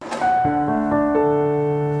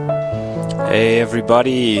Hey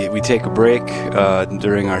everybody, we take a break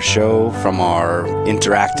during our show from our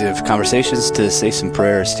interactive conversations to say some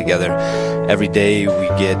prayers together. Every day we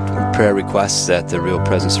get prayer requests at the Real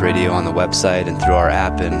Presence Radio on the website and through our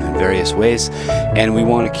app in various ways, and we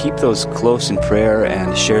want to keep those close in prayer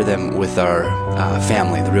and share them with our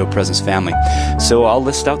family, the Real Presence family. So I'll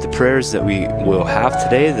list out the prayers that we will have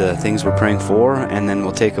today, the things we're praying for, and then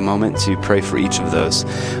we'll take a moment to pray for each of those.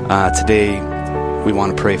 Today we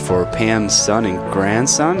want to pray for Pam's son and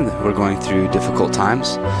grandson who are going through difficult times.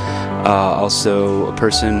 Also, a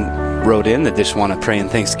person wrote in that just want to pray in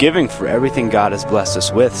thanksgiving for everything God has blessed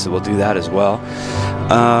us with, so we'll do that as well.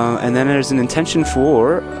 And then there's an intention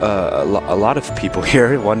for a lot of people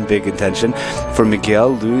here, one big intention, for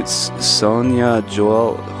Miguel, Lutz, Sonia,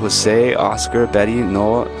 Joel, Jose, Oscar, Betty,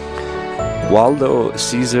 Noah, Waldo,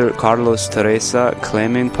 Caesar, Carlos, Teresa,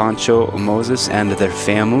 Clemen, Pancho, Moses, and their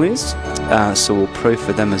families. So we'll pray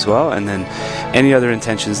for them as well. And then any other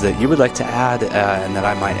intentions that you would like to add and that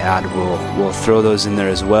I might add, we'll throw those in there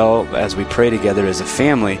as well as we pray together as a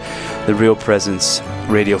family, the Real Presence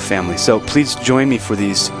Radio family. So please join me for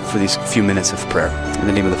these few minutes of prayer. In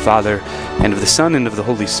the name of the Father, and of the Son, and of the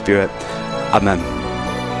Holy Spirit. Amen.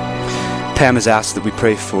 Pam has asked that we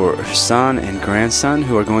pray for her son and grandson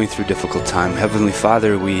who are going through a difficult time. Heavenly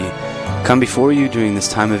Father, we come before you during this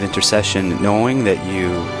time of intercession, knowing that you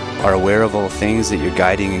are aware of all things, that you're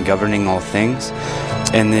guiding and governing all things,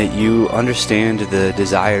 and that you understand the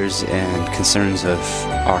desires and concerns of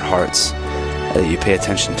our hearts, that you pay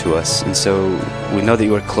attention to us. And so we know that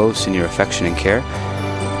you are close in your affection and care.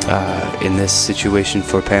 In this situation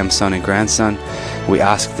for Pam's son and grandson, we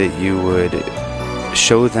ask that you would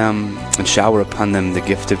show them and shower upon them the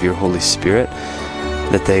gift of your Holy Spirit,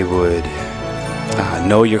 that they would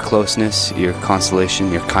know your closeness, your consolation,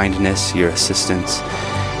 your kindness, your assistance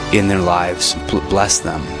in their lives. Bless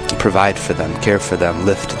them, provide for them, care for them,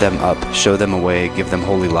 lift them up, show them a way, give them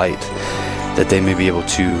holy light, that they may be able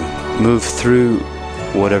to move through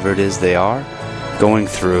whatever it is they are going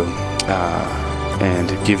through,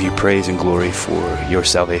 and give you praise and glory for your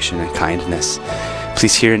salvation and kindness.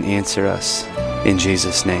 Please hear and answer us in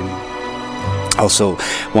Jesus' name. Also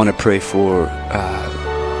want to pray for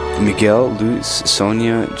Miguel, Luz,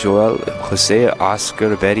 Sonia, Joel, Jose,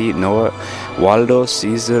 Oscar, Betty, Noah, Waldo,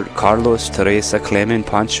 Caesar, Carlos, Teresa, Clemen,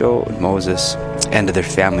 Pancho, Moses, and their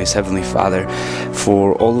families. Heavenly Father,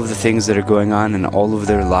 for all of the things that are going on in all of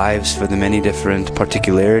their lives, for the many different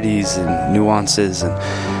particularities and nuances and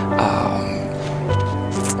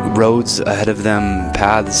roads ahead of them,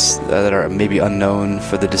 paths that are maybe unknown,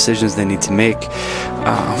 for the decisions they need to make,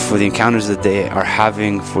 for the encounters that they are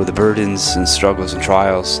having, for the burdens and struggles and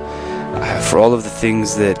trials, for all of the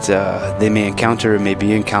things that they may encounter or may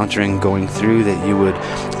be encountering, going through, that you would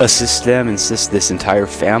assist them, assist this entire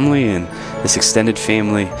family and this extended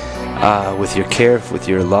family with your care, with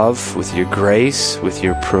your love, with your grace, with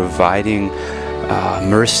your providing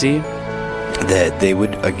mercy, that they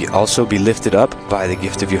would also be lifted up by the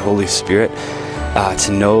gift of your Holy Spirit,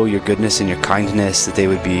 to know your goodness and your kindness, that they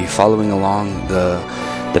would be following along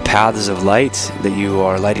the paths of light that you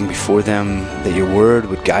are lighting before them, that your word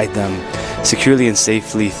would guide them securely and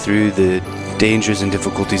safely through the dangers and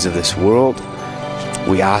difficulties of this world.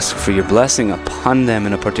 We ask for your blessing upon them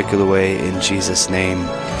in a particular way, in Jesus' name.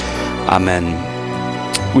 Amen.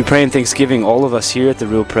 We pray in thanksgiving, all of us here at the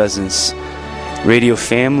Real Presence Radio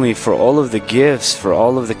family, for all of the gifts, for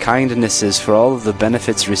all of the kindnesses, for all of the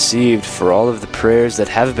benefits received, for all of the prayers that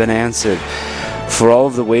have been answered, for all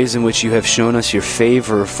of the ways in which you have shown us your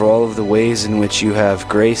favor, for all of the ways in which you have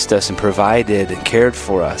graced us and provided and cared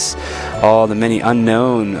for us, all the many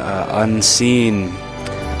unknown, unseen,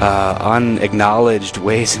 unacknowledged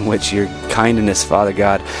ways in which your kindness, Father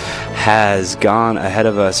God, has gone ahead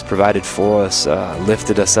of us, provided for us,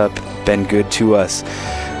 lifted us up, been good to us.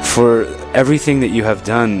 For everything that you have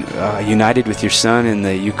done, united with your Son in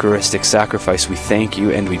the Eucharistic sacrifice, we thank you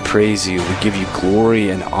and we praise you. We give you glory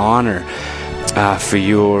and honor for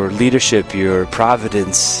your leadership, your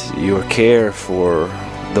providence, your care for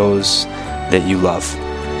those that you love.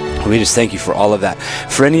 We just thank you for all of that.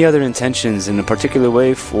 For any other intentions, in a particular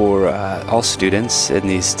way for all students in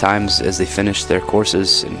these times as they finish their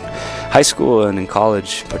courses in high school and in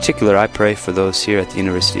college in particular, I pray for those here at the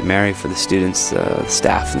University of Mary, for the students, the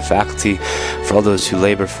staff and the faculty, for all those who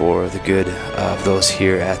labor for the good of those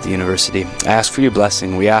here at the university. I ask for your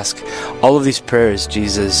blessing. We ask all of these prayers,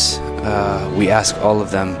 Jesus, we ask all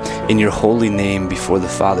of them in your holy name before the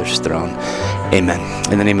Father's throne. Amen.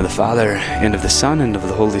 In the name of the Father, and of the Son, and of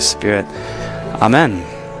the Holy Spirit. Amen.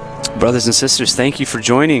 Brothers and sisters, thank you for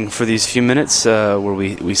joining for these few minutes where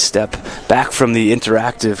we step back from the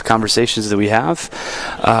interactive conversations that we have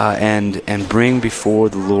and bring before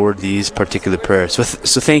the Lord these particular prayers.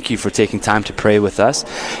 So thank you for taking time to pray with us.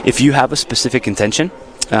 If you have a specific intention,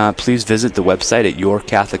 please visit the website at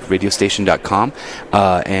yourcatholicradiostation.com,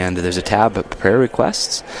 and there's a tab of prayer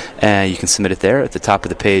requests. You can submit it there at the top of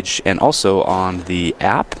the page, and also on the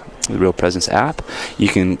app, the Real Presence app, you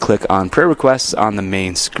can click on prayer requests on the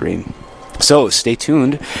main screen. So stay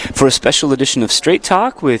tuned for a special edition of Straight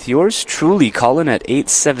Talk with yours truly. Call in at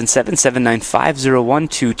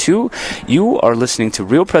 877-795-0122. You are listening to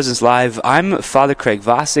Real Presence Live. I'm Father Craig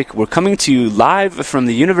Vosick. We're coming to you live from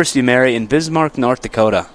the University of Mary in Bismarck, North Dakota.